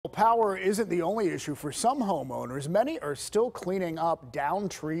Power isn't the only issue for some homeowners. Many are still cleaning up downed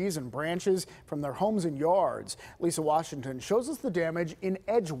trees and branches from their homes and yards. Lisa Washington shows us the damage in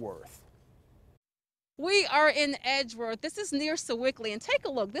Edgeworth. We are in Edgeworth. This is near Sewickley, and take a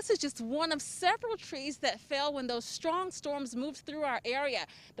look. This is just one of several trees that fell when those strong storms moved through our area.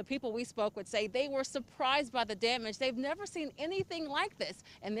 The people we spoke with say they were surprised by the damage. They've never seen anything like this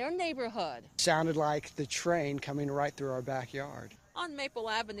in their neighborhood. Sounded like the train coming right through our backyard. On Maple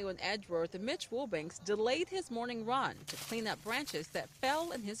Avenue in Edgeworth, Mitch Woolbanks delayed his morning run to clean up branches that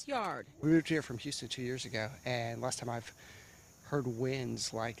fell in his yard. We moved here from Houston 2 years ago, and last time I've heard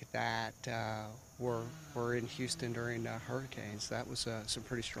winds like that were in Houston during hurricanes. That was some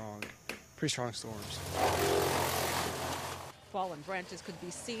pretty strong storms. Fallen branches could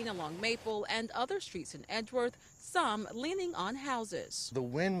be seen along Maple and other streets in Edgeworth, some leaning on houses. The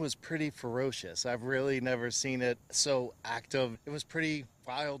wind was pretty ferocious. I've really never seen it so active. It was pretty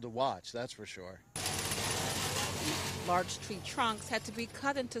wild to watch, that's for sure. Large tree trunks had to be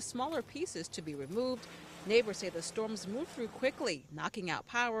cut into smaller pieces to be removed. Neighbors say the storms moved through quickly, knocking out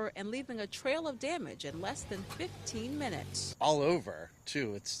power and leaving a trail of damage in less than 15 minutes. All over,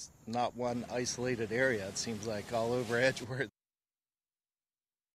 too. It's not one isolated area. It seems like all over Edgeworth.